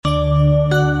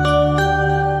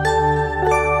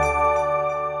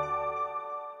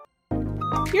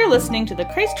listening to the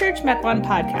Christ Church Mequon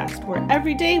podcast, where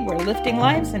every day we're lifting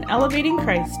lives and elevating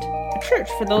Christ, a church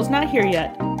for those not here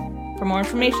yet. For more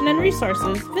information and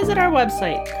resources, visit our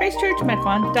website,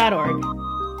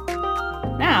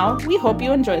 christchurchmequon.org. Now, we hope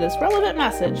you enjoy this relevant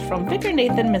message from Vicar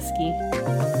Nathan Miskey.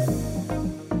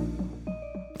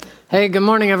 Hey, good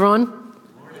morning, everyone.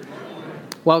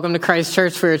 Welcome to Christ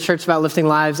Church. We're a church about lifting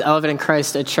lives, elevating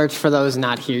Christ, a church for those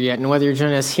not here yet. And whether you're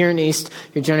joining us here in East,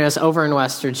 you're joining us over in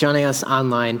West, or joining us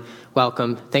online,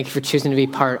 welcome. Thank you for choosing to be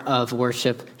part of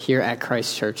worship here at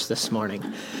Christ Church this morning.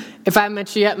 If I haven't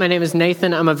met you yet, my name is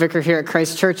Nathan. I'm a vicar here at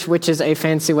Christ Church, which is a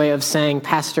fancy way of saying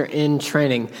pastor in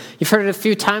training. You've heard it a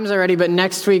few times already, but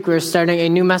next week we're starting a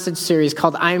new message series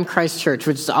called I Am Christ Church,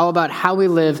 which is all about how we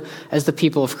live as the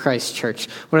people of Christ Church.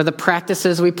 What are the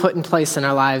practices we put in place in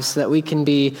our lives so that we can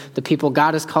be the people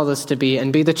God has called us to be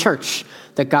and be the church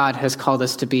that God has called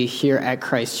us to be here at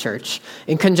Christ Church.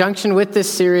 In conjunction with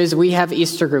this series, we have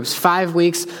Easter groups, 5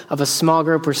 weeks of a small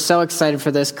group. We're so excited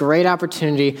for this great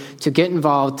opportunity to get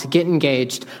involved, to get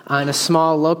engaged in a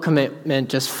small, low commitment,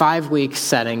 just 5-week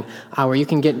setting where you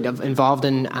can get involved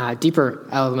in a deeper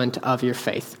element of your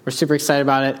faith. We're super excited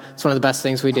about it. It's one of the best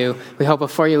things we do. We hope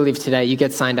before you leave today, you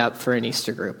get signed up for an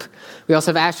Easter group. We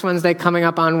also have Ash Wednesday coming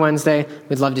up on Wednesday.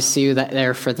 We'd love to see you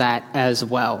there for that as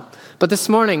well. But this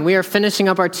morning, we are finishing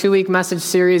up our 2-week message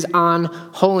series on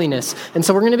holiness. And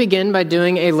so we're going to begin by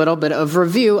doing a little bit of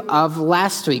review of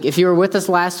last week. If you were with us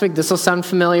last week, this will sound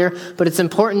familiar, but it's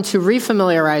important to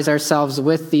refamiliarize ourselves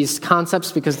with these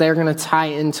concepts because they're going to tie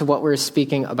into what we're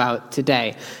speaking about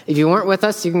today. If you weren't with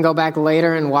us, you can go back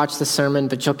later and watch the sermon,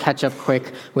 but you'll catch up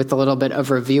quick with the little bit of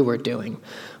review we're doing.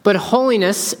 But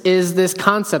holiness is this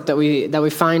concept that we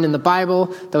find in the Bible,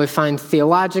 that we find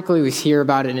theologically, we hear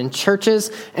about it in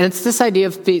churches, and it's this idea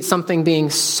of something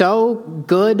being so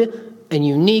good and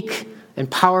unique and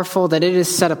powerful that it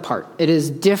is set apart. It is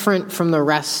different from the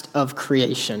rest of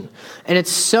creation. And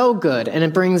it's so good, and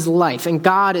it brings life, and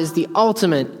God is the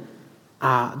ultimate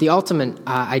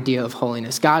idea of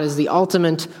holiness. God is the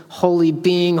ultimate holy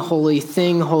being, holy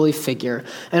thing, holy figure.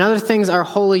 And other things are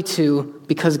holy too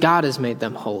because God has made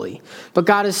them holy. But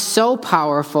God is so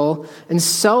powerful and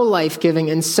so life-giving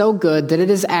and so good that it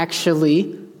is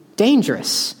actually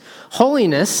dangerous.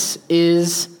 Holiness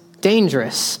is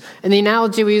dangerous. And the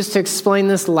analogy we used to explain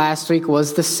this last week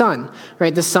was the sun,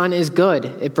 right? The sun is good.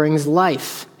 It brings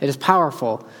life. It is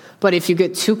powerful. But if you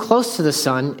get too close to the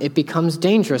sun, it becomes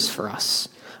dangerous for us.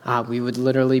 We would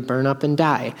literally burn up and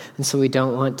die. And so we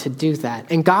don't want to do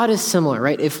that. And God is similar,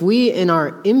 right? If we, in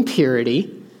our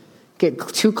impurity, get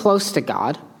too close to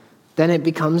God, then it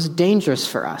becomes dangerous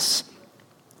for us.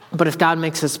 But if God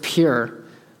makes us pure,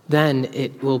 then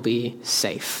it will be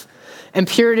safe. And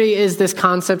purity is this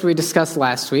concept we discussed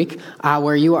last week,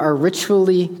 where you are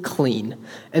ritually clean.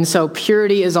 And so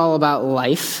purity is all about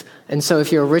life. And so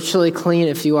if you're ritually clean,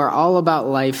 if you are all about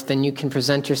life, then you can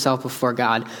present yourself before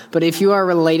God. But if you are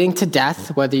relating to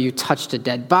death, whether you touched a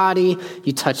dead body,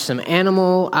 you touched some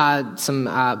animal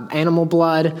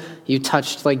blood, you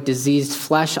touched like diseased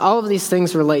flesh, all of these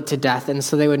things relate to death, and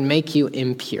so they would make you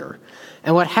impure.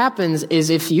 And what happens is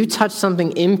if you touch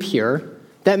something impure,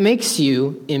 that makes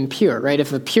you impure, right?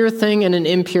 If a pure thing and an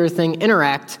impure thing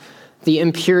interact, the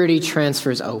impurity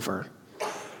transfers over.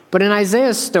 But in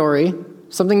Isaiah's story,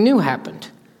 something new happened.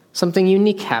 Something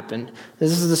unique happened.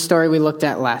 This is the story we looked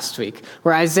at last week,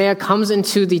 where Isaiah comes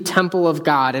into the temple of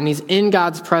God, and he's in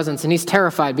God's presence, and he's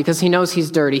terrified because he knows he's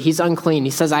dirty, he's unclean.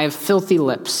 He says, I have filthy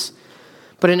lips.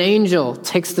 But an angel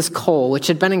takes this coal, which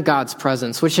had been in God's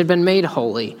presence, which had been made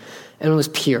holy, and was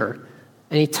pure,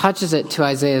 and he touches it to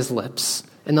Isaiah's lips.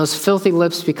 And those filthy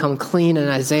lips become clean, and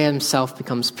Isaiah himself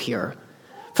becomes pure.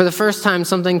 For the first time,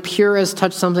 something pure has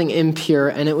touched something impure,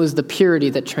 and it was the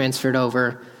purity that transferred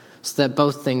over so that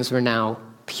both things were now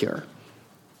pure.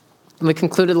 And we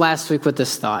concluded last week with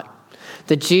this thought,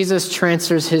 that Jesus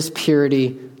transfers his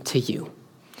purity to you.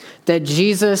 That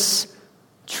Jesus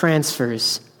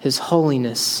transfers his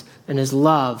holiness and his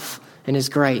love and his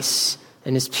grace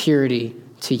and his purity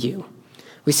to you.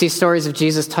 We see stories of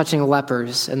Jesus touching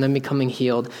lepers and them becoming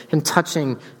healed, him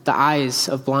touching the eyes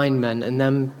of blind men and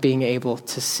them being able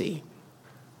to see.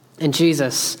 And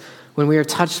Jesus, when we are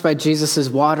touched by Jesus'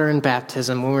 water and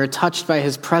baptism, when we are touched by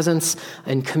his presence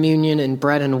and communion and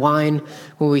bread and wine,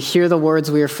 when we hear the words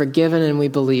we are forgiven and we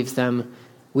believe them,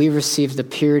 we receive the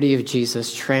purity of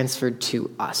Jesus transferred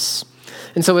to us.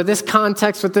 And so with this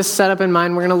context, with this setup in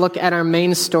mind, we're going to look at our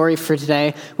main story for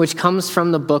today, which comes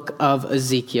from the book of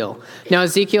Ezekiel. Now,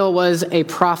 Ezekiel was a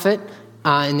prophet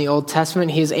in the Old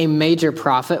Testament. He's a major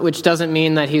prophet, which doesn't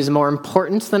mean that he's more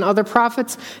important than other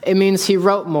prophets. It means he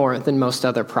wrote more than most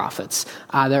other prophets.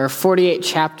 There are 48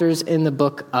 chapters in the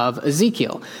book of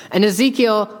Ezekiel. And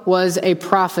Ezekiel was a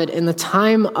prophet in the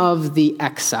time of the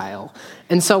exile.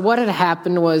 And so what had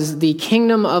happened was the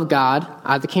kingdom of God,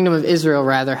 the kingdom of Israel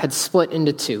rather, had split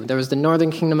into two. There was the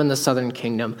northern kingdom and the southern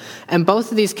kingdom. And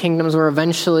both of these kingdoms were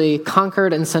eventually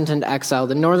conquered and sent into exile.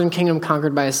 The northern kingdom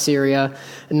conquered by Assyria,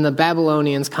 and the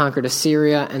Babylonians conquered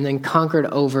Assyria and then conquered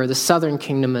over the southern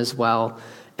kingdom as well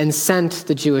and sent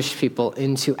the Jewish people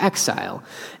into exile.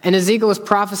 And Ezekiel was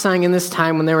prophesying in this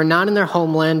time when they were not in their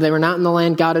homeland, they were not in the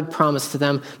land God had promised to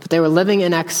them, but they were living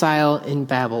in exile in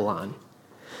Babylon.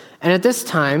 And at this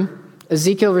time,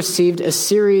 Ezekiel received a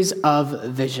series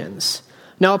of visions.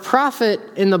 Now, a prophet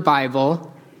in the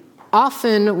Bible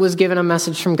often was given a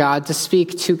message from God to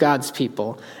speak to God's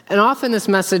people. And often this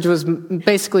message was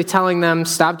basically telling them,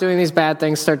 stop doing these bad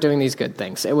things, start doing these good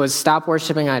things. It was stop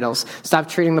worshiping idols, stop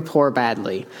treating the poor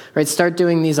badly, right? Start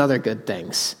doing these other good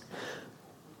things.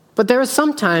 But there was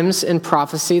sometimes in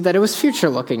prophecy that it was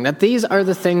future-looking, that these are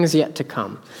the things yet to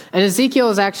come. And Ezekiel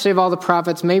is actually, of all the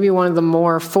prophets, maybe one of the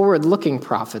more forward-looking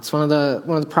prophets, one of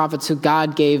the prophets who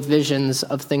God gave visions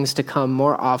of things to come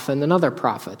more often than other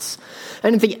prophets.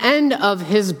 And at the end of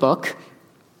his book,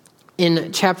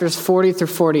 in chapters 40 through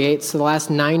 48, so the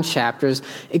last 9 chapters,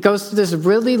 it goes through this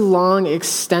really long,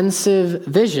 extensive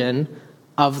vision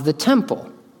of the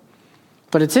temple.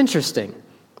 But it's interesting,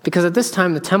 because at this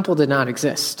time, the temple did not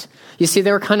exist. You see,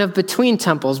 they were kind of between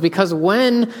temples, because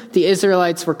when the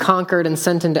Israelites were conquered and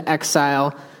sent into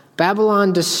exile,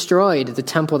 Babylon destroyed the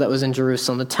temple that was in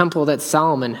Jerusalem, the temple that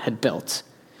Solomon had built.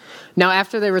 Now,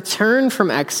 after they returned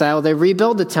from exile, they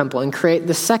rebuild the temple and create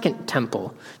the second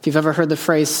temple. If you've ever heard the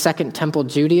phrase Second Temple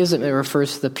Judaism, it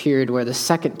refers to the period where the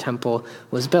second temple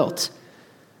was built.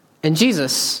 And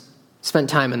Jesus spent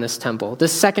time in this temple.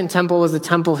 This second temple was the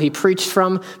temple he preached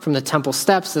from the temple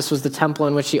steps. This was the temple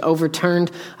in which he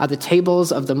overturned the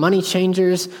tables of the money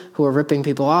changers who were ripping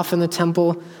people off in the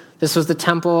temple. This was the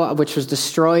temple which was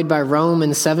destroyed by Rome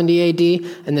in 70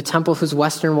 AD, and the temple whose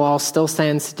western wall still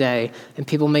stands today, and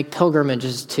people make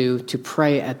pilgrimages to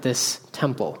pray at this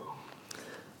temple.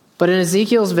 But in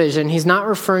Ezekiel's vision, he's not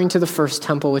referring to the first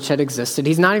temple which had existed.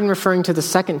 He's not even referring to the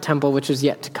second temple which was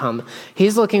yet to come.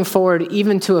 He's looking forward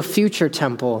even to a future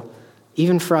temple,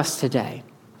 even for us today.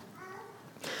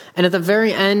 And at the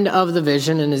very end of the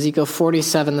vision, in Ezekiel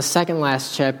 47, the second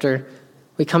last chapter,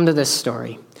 we come to this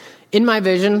story. In my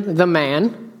vision, the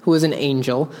man, who was an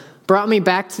angel, brought me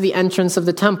back to the entrance of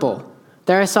the temple.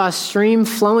 There I saw a stream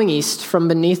flowing east from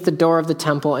beneath the door of the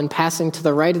temple and passing to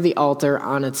the right of the altar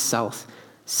on its south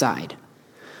side.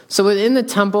 So within the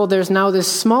temple, there's now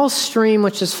this small stream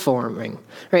which is forming.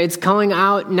 Right? It's going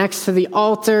out next to the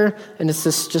altar, and it's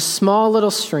this just small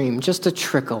little stream, just a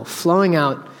trickle, flowing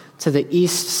out to the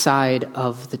east side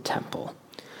of the temple.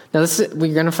 Now,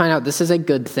 we're going to find out this is a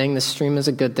good thing. This stream is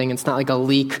a good thing. It's not like a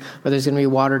leak or there's going to be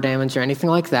water damage or anything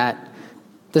like that.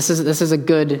 This is a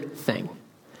good thing.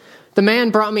 The man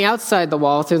brought me outside the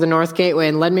wall through the north gateway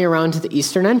and led me around to the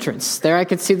eastern entrance. There I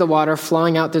could see the water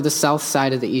flowing out through the south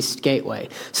side of the east gateway.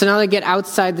 So now they get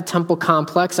outside the temple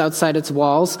complex, outside its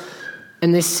walls,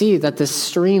 and they see that this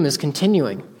stream is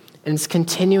continuing. And it's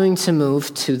continuing to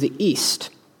move to the east.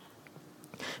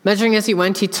 Measuring as he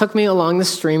went, he took me along the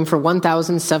stream for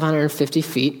 1,750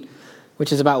 feet,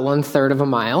 which is about 1/3 of a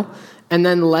mile, and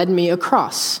then led me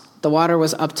across. The water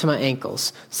was up to my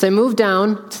ankles. So they move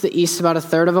down to the east about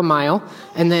 1/3 of a mile,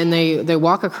 and then they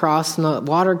walk across, and the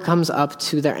water comes up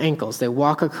to their ankles. They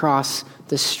walk across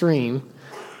the stream,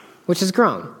 which has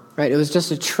grown, right? It was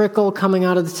just a trickle coming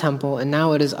out of the temple, and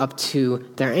now it is up to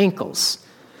their ankles.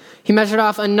 He measured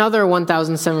off another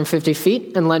 1,750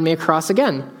 feet and led me across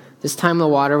again. This time the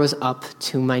water was up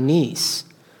to my knees.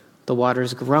 The water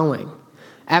is growing.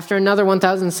 After another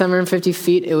 1,750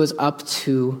 feet, it was up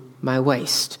to my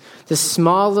waist. This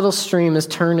small little stream is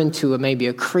turned into maybe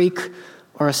a creek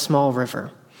or a small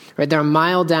river. Right, they're a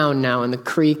mile down now, and the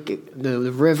creek,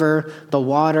 the river, the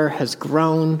water has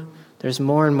grown. There's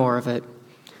more and more of it.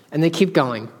 And they keep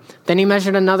going. Then he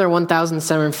measured another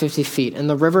 1,750 feet, and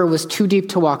the river was too deep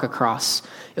to walk across.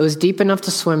 It was deep enough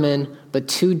to swim in, but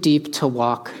too deep to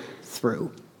walk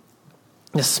through.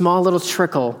 A small little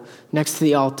trickle next to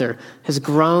the altar has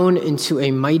grown into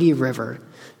a mighty river.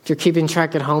 If you're keeping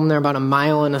track at home, they're about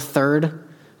 1.25 miles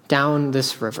down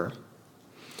this river.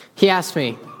 He asked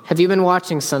me, "Have you been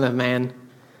watching, Son of Man?"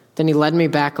 Then he led me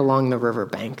back along the river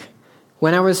bank.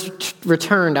 When I was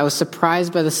returned, I was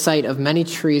surprised by the sight of many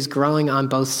trees growing on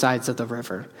both sides of the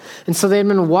river. And so they had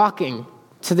been walking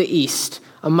to the east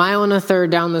 1.5 miles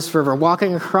down this river,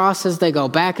 walking across as they go,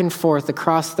 back and forth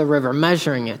across the river,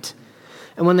 measuring it.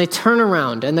 And when they turn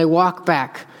around and they walk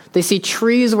back, they see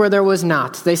trees where there was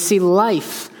not. They see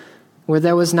life where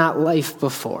there was not life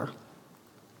before.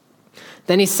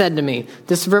 Then he said to me,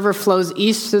 "This river flows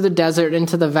east through the desert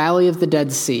into the valley of the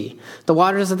Dead Sea. The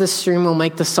waters of this stream will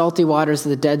make the salty waters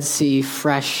of the Dead Sea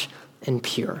fresh and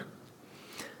pure."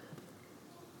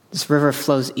 This river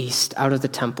flows east out of the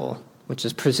temple, which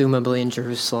is presumably in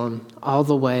Jerusalem, all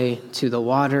the way to the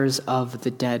waters of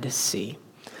the Dead Sea.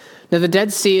 Now, the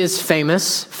Dead Sea is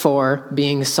famous for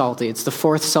being salty. It's the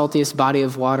fourth saltiest body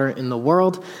of water in the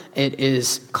world. It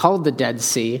is called the Dead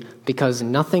Sea because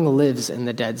nothing lives in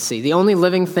the Dead Sea. The only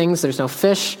living things, there's no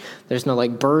fish, there's no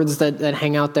birds that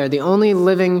hang out there. The only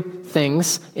living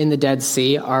things in the Dead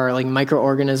Sea are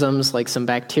microorganisms, like some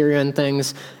bacteria and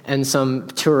things, and some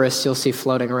tourists you'll see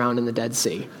floating around in the Dead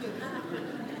Sea.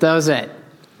 That was it.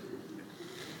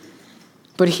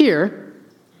 But here,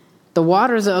 the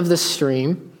waters of the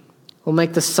stream will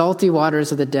make the salty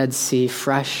waters of the Dead Sea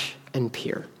fresh and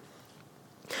pure.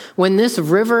 When this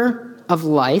river of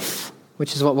life,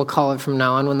 which is what we'll call it from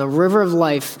now on, when the river of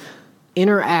life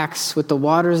interacts with the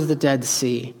waters of the Dead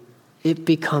Sea, it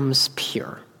becomes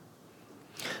pure.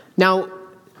 Now,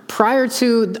 prior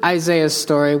to Isaiah's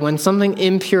story, when something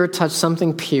impure touched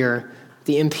something pure,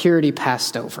 the impurity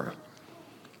passed over.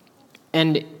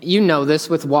 And you know this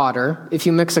with water. If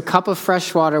you mix a cup of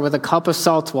fresh water with a cup of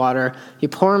salt water, you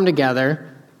pour them together,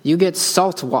 you get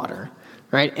salt water,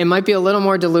 right? It might be a little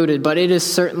more diluted, but it is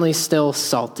certainly still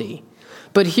salty.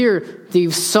 But here,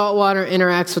 the salt water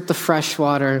interacts with the fresh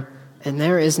water, and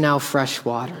there is now fresh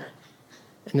water.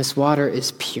 And this water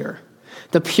is pure.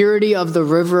 The purity of the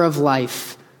river of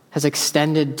life has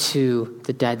extended to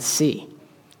the Dead Sea.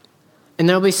 And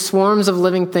there will be swarms of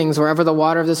living things wherever the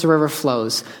water of this river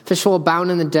flows. Fish will abound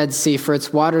in the Dead Sea, for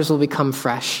its waters will become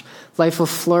fresh. Life will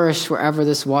flourish wherever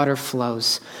this water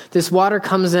flows. This water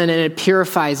comes in and it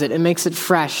purifies it. It makes it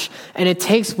fresh. And it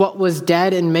takes what was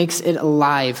dead and makes it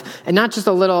alive. And not just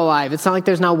a little alive. It's not like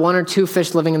there's now 1 or 2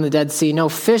 fish living in the Dead Sea. No,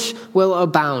 fish will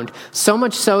abound. So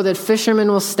much so that fishermen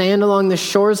will stand along the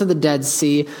shores of the Dead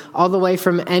Sea, all the way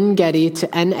from En Gedi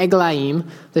to En Eglaim.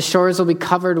 The shores will be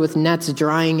covered with nets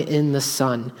drying in the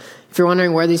sun. If you're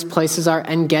wondering where these places are,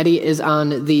 En Gedi is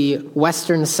on the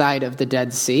western side of the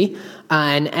Dead Sea.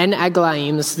 And En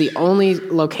Eglaim, this is the only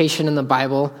location in the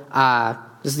Bible,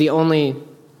 this is the only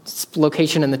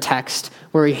location in the text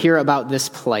where we hear about this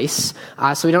place.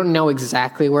 So we don't know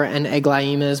exactly where En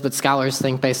Eglaim is, but scholars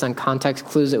think based on context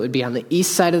clues it would be on the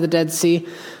east side of the Dead Sea.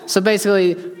 So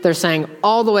basically they're saying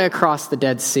all the way across the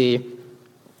Dead Sea,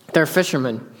 they're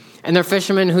fishermen. And they're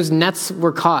fishermen whose nets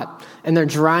were caught. And they're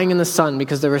drying in the sun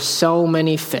because there were so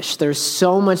many fish. There's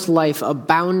so much life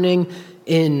abounding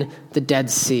in the Dead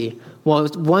Sea.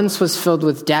 What once was filled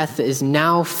with death is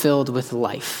now filled with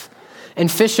life.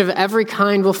 And fish of every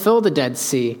kind will fill the Dead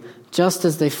Sea, just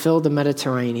as they filled the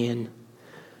Mediterranean.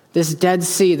 This Dead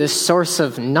Sea, this source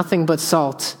of nothing but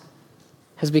salt,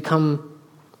 has become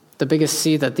the biggest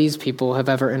sea that these people have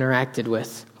ever interacted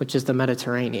with, which is the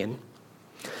Mediterranean.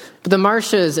 But the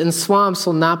marshes and swamps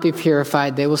will not be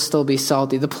purified. They will still be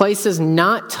salty. The places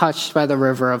not touched by the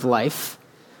river of life,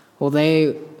 well,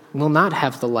 they will not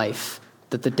have the life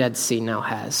that the Dead Sea now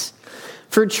has.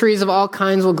 Fruit trees of all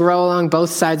kinds will grow along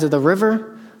both sides of the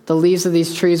river. The leaves of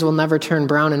these trees will never turn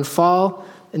brown and fall,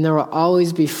 and there will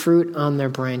always be fruit on their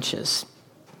branches.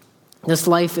 This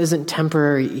life isn't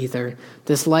temporary either.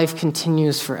 This life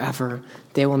continues forever.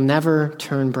 They will never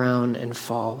turn brown and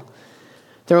fall.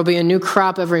 There will be a new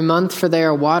crop every month, for they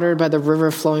are watered by the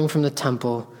river flowing from the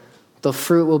temple. The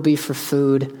fruit will be for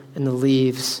food, and the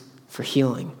leaves for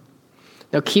healing.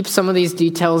 Now keep some of these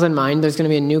details in mind. There's going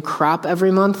to be a new crop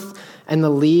every month, and the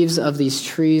leaves of these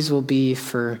trees will be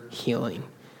for healing.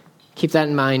 Keep that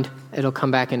in mind. It'll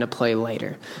come back into play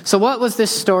later. So what was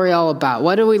this story all about?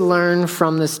 What do we learn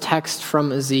from this text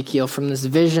from Ezekiel, from this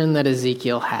vision that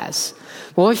Ezekiel has?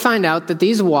 Well, we find out that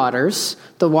these waters,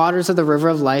 the waters of the river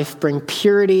of life, bring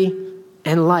purity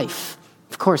and life.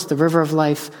 Of course, the river of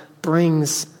life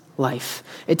brings life.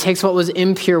 It takes what was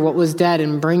impure, what was dead,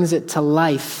 and brings it to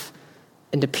life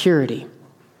and to purity.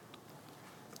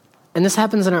 And this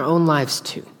happens in our own lives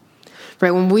too.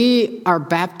 Right? When we are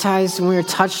baptized, when we are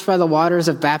touched by the waters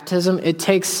of baptism, it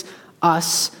takes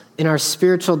us in our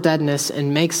spiritual deadness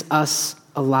and makes us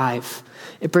alive.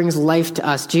 It brings life to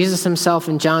us. Jesus himself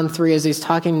in John 3, as he's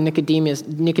talking to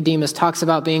Nicodemus talks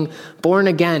about being born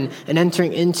again and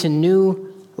entering into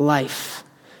new life.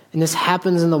 And this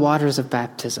happens in the waters of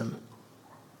baptism.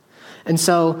 And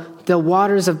so the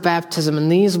waters of baptism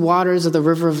and these waters of the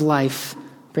river of life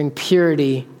bring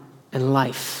purity and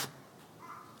life.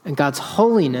 And God's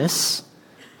holiness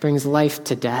brings life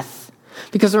to death.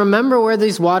 Because remember where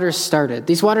these waters started.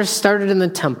 These waters started in the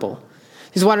temple.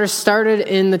 These waters started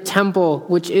in the temple,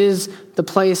 which is the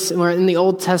place where in the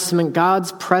Old Testament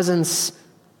God's presence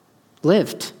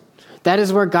lived. That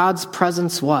is where God's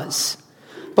presence was.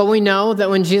 But we know that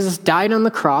when Jesus died on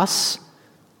the cross,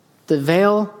 the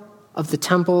veil of the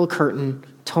temple curtain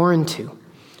tore in two,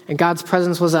 and God's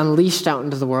presence was unleashed out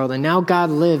into the world, and now God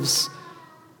lives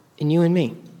in you and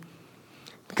me.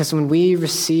 Because when we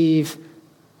receive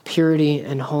purity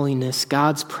and holiness,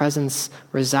 God's presence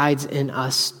resides in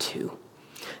us too.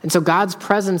 And so God's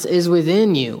presence is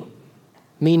within you,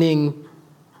 meaning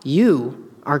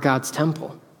you are God's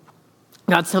temple.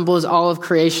 God's temple is all of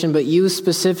creation, but you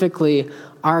specifically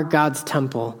are God's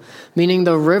temple, meaning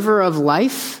the river of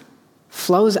life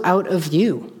flows out of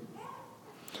you.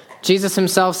 Jesus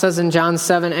himself says in John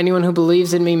 7, anyone who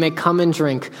believes in me may come and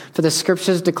drink, for the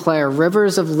scriptures declare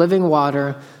rivers of living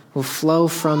water will flow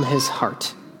from his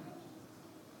heart.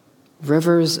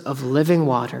 Rivers of living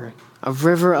water, a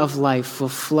river of life will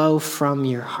flow from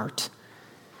your heart.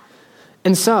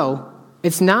 And so,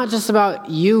 it's not just about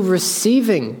you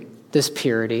receiving this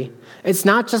purity. It's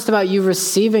not just about you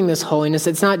receiving this holiness.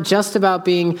 It's not just about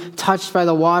being touched by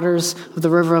the waters of the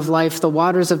river of life, the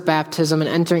waters of baptism, and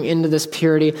entering into this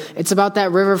purity. It's about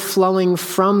that river flowing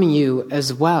from you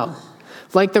as well.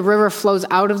 Like the river flows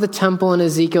out of the temple in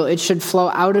Ezekiel, it should flow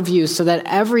out of you so that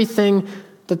everything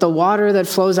that the water that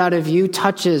flows out of you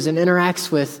touches and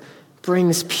interacts with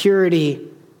brings purity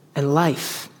and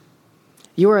life.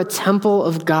 You are a temple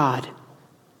of God,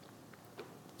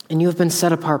 and you have been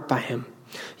set apart by him.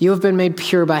 You have been made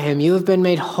pure by him. You have been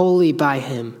made holy by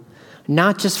him,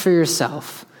 not just for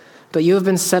yourself, but you have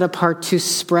been set apart to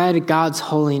spread God's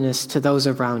holiness to those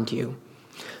around you.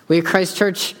 We at Christ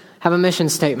Church have a mission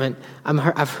statement.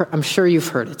 I'm sure you've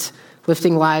heard it.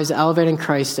 Lifting lives, elevating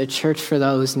Christ, a church for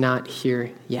those not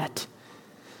here yet.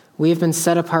 We have been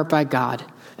set apart by God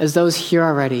as those here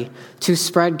already to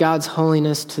spread God's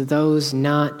holiness to those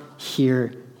not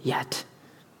here yet.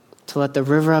 To let the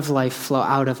river of life flow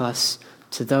out of us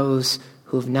to those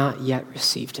who have not yet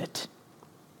received it.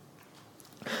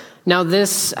 Now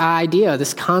this idea,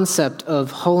 this concept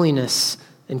of holiness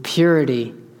and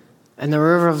purity and the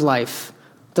river of life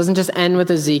doesn't just end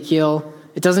with Ezekiel.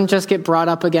 It doesn't just get brought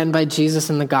up again by Jesus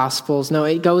in the Gospels. No,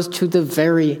 it goes to the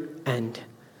very end,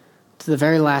 to the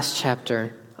very last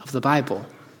chapter of the Bible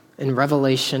in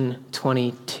Revelation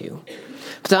 22.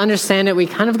 But to understand it, we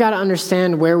kind of got to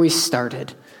understand where we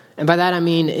started. And by that I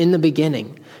mean in the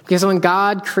beginning. Because when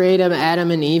God created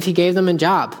Adam and Eve, he gave them a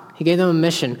job. He gave them a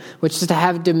mission, which is to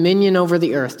have dominion over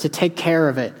the earth, to take care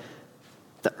of it.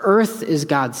 The earth is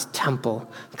God's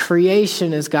temple.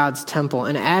 Creation is God's temple.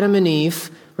 And Adam and Eve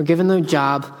were given the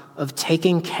job of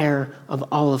taking care of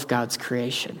all of God's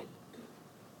creation.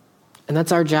 And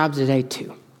that's our job today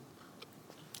too.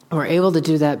 And we're able to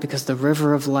do that because the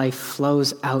river of life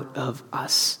flows out of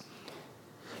us.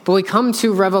 But we come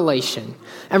to Revelation.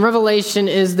 And Revelation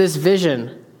is this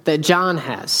vision that John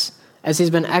has as he's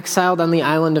been exiled on the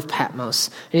island of Patmos.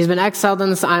 And he's been exiled on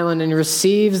this island and he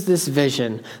receives this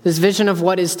vision of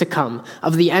what is to come,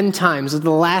 of the end times, of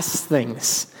the last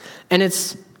things. And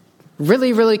it's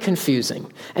really, really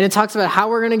confusing. And it talks about how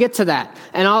we're going to get to that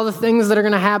and all the things that are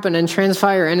going to happen and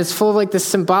transpire. And it's full of like this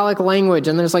symbolic language.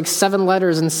 And there's like 7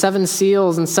 letters and 7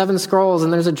 seals and 7 scrolls.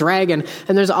 And there's a dragon.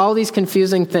 And there's all these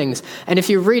confusing things. And if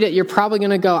you read it, you're probably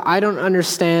going to go, I don't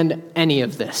understand any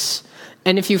of this.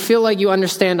 And if you feel like you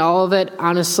understand all of it,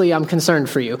 honestly, I'm concerned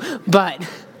for you. But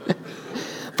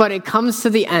it comes to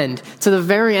the end, to the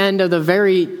very end of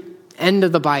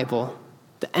the Bible,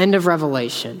 the end of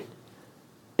Revelation.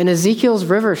 And Ezekiel's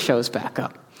river shows back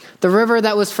up. The river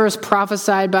that was first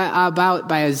prophesied about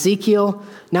by Ezekiel,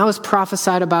 now is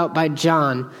prophesied about by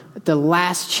John, the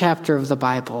last chapter of the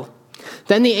Bible.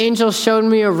 Then the angel showed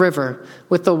me a river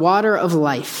with the water of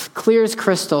life, clear as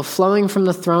crystal, flowing from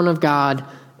the throne of God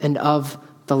and of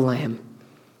the Lamb.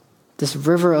 This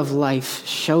river of life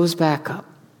shows back up.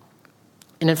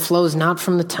 And it flows not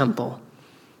from the temple,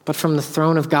 but from the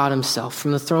throne of God himself,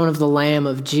 from the throne of the Lamb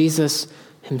of Jesus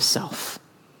himself.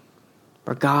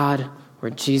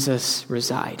 Where Jesus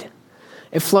reside.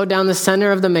 It flowed down the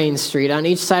center of the main street. On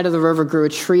each side of the river grew a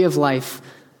tree of life,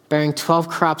 bearing 12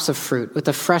 crops of fruit, with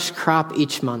a fresh crop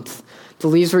each month. The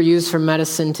leaves were used for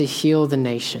medicine to heal the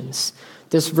nations.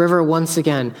 This river, once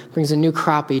again, brings a new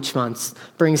crop each month,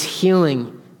 brings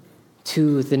healing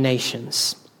to the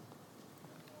nations.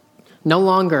 No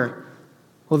longer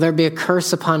will there be a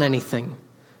curse upon anything,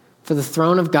 for the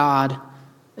throne of God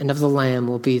and of the Lamb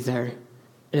will be there,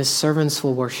 and his servants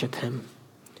will worship him.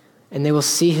 And they will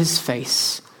see his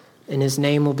face, and his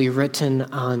name will be written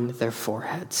on their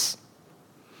foreheads.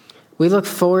 We look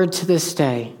forward to this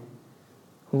day.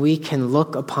 We can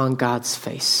look upon God's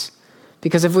face.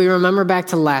 Because if we remember back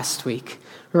to last week,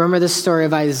 remember the story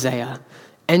of Isaiah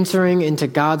entering into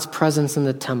God's presence in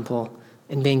the temple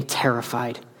and being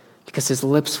terrified because his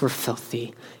lips were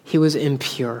filthy. He was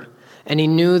impure. And he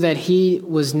knew that he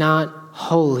was not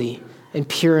holy and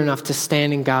pure enough to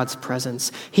stand in God's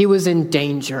presence. He was in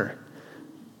danger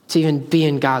to even be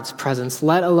in God's presence,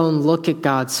 let alone look at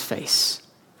God's face,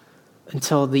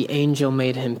 until the angel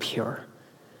made him pure.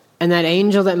 And that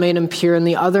angel that made him pure and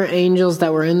the other angels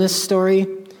that were in this story,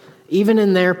 even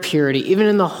in their purity, even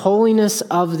in the holiness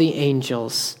of the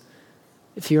angels,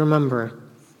 if you remember,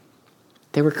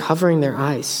 they were covering their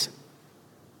eyes.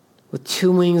 With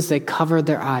 2 wings, they covered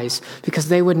their eyes because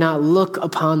they would not look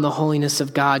upon the holiness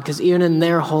of God, because even in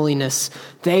their holiness,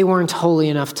 they weren't holy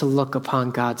enough to look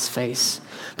upon God's face.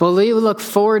 But we look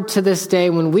forward to this day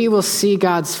when we will see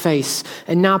God's face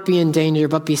and not be in danger,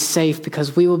 but be safe,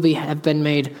 because we will have been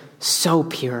made so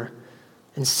pure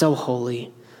and so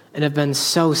holy and have been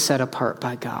so set apart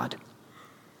by God.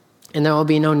 And there will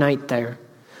be no night there,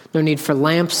 no need for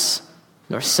lamps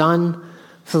nor sun,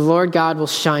 for the Lord God will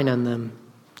shine on them,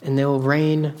 and they will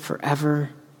reign forever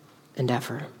and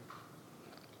ever.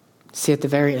 See, at the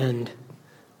very end,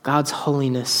 God's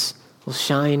holiness will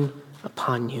shine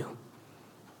upon you.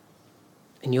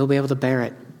 And you'll be able to bear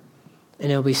it.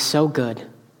 And it'll be so good.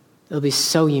 It'll be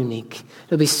so unique.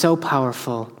 It'll be so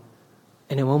powerful.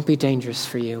 And it won't be dangerous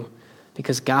for you,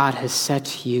 because God has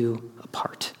set you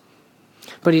apart.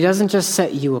 But he doesn't just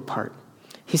set you apart.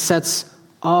 He sets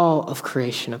all of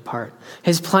creation apart.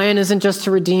 His plan isn't just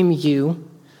to redeem you.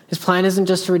 His plan isn't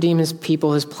just to redeem his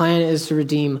people. His plan is to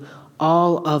redeem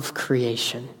all of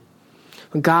creation.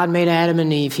 When God made Adam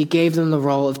and Eve, he gave them the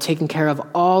role of taking care of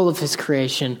all of his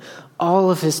creation, all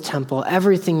of his temple,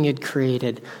 everything he had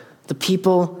created, the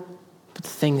people, but the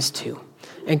things too.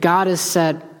 And God has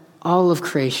set all of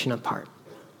creation apart.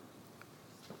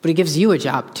 But he gives you a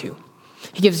job too.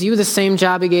 He gives you the same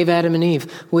job he gave Adam and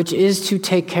Eve, which is to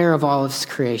take care of all of his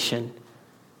creation.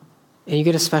 And you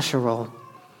get a special role.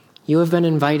 You have been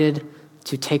invited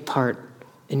to take part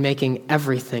in making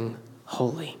everything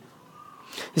holy.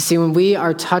 You see, when we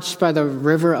are touched by the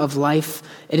river of life,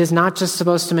 it is not just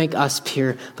supposed to make us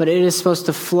pure, but it is supposed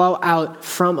to flow out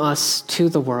from us to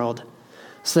the world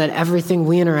so that everything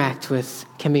we interact with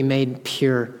can be made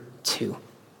pure too.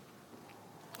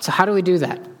 So how do we do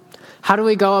that? How do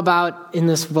we go about in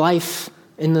this life,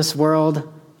 in this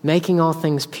world, making all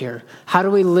things pure? How do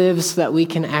we live so that we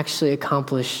can actually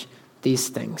accomplish these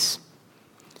things?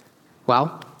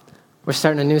 Well, we're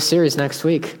starting a new series next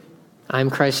week. I'm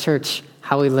Christ Church,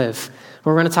 How We Live.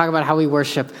 We're going to talk about how we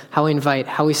worship, how we invite,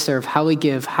 how we serve, how we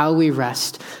give, how we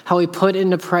rest, how we put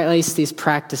into place these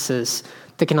practices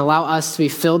that can allow us to be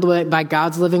filled by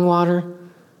God's living water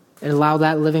and allow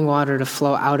that living water to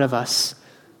flow out of us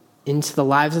into the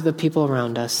lives of the people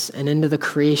around us and into the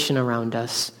creation around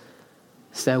us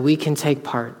so that we can take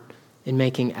part in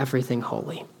making everything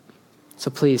holy. So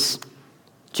please,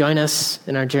 join us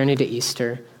in our journey to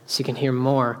Easter so you can hear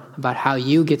more about how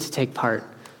you get to take part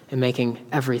in making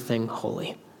everything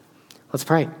holy. Let's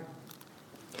pray.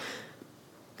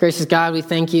 Gracious God, we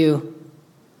thank you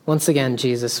once again,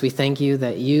 Jesus. We thank you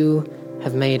that you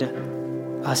have made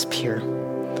us pure.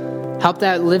 Help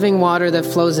that living water that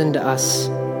flows into us,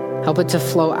 help it to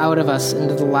flow out of us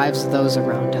into the lives of those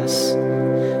around us.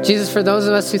 Jesus, for those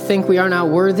of us who think we are not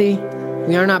worthy,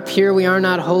 we are not pure, we are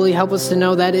not holy, help us to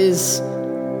know that is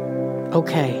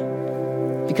okay.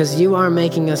 Because you are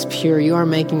making us pure. You are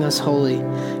making us holy.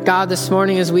 God, this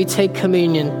morning as we take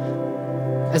communion,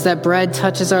 as that bread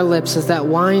touches our lips, as that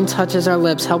wine touches our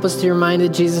lips, help us to be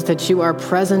reminded, Jesus, that you are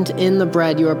present in the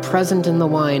bread, you are present in the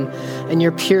wine, and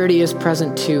your purity is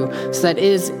present too. So that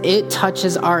it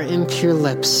touches our impure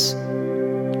lips,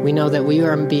 we know that we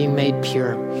are being made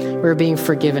pure. We're being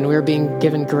forgiven. We're being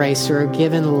given grace. We're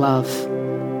given love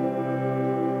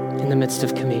in the midst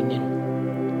of communion.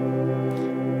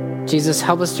 Jesus,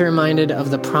 help us to be reminded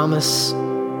of the promise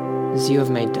you have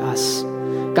made to us.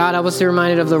 God, help us to be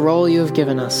reminded of the role you have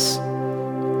given us.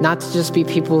 Not to just be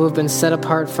people who have been set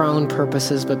apart for our own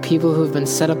purposes, but people who have been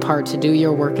set apart to do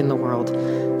your work in the world,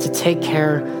 to take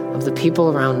care of the people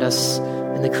around us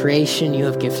and the creation you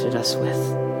have gifted us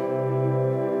with.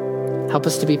 Help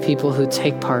us to be people who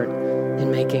take part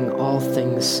in making all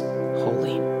things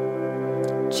holy.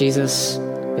 Jesus,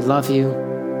 we love you,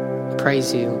 we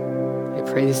praise you. I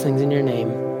pray these things in your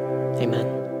name.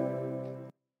 Amen.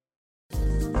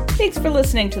 Thanks for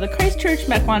listening to the Christ Church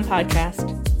Mequon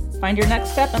podcast. Find your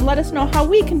next step and let us know how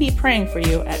we can be praying for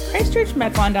you at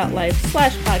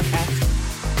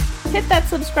christchurchmequon.life/podcast. Hit that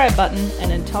subscribe button,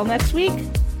 and until next week,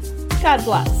 God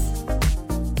bless.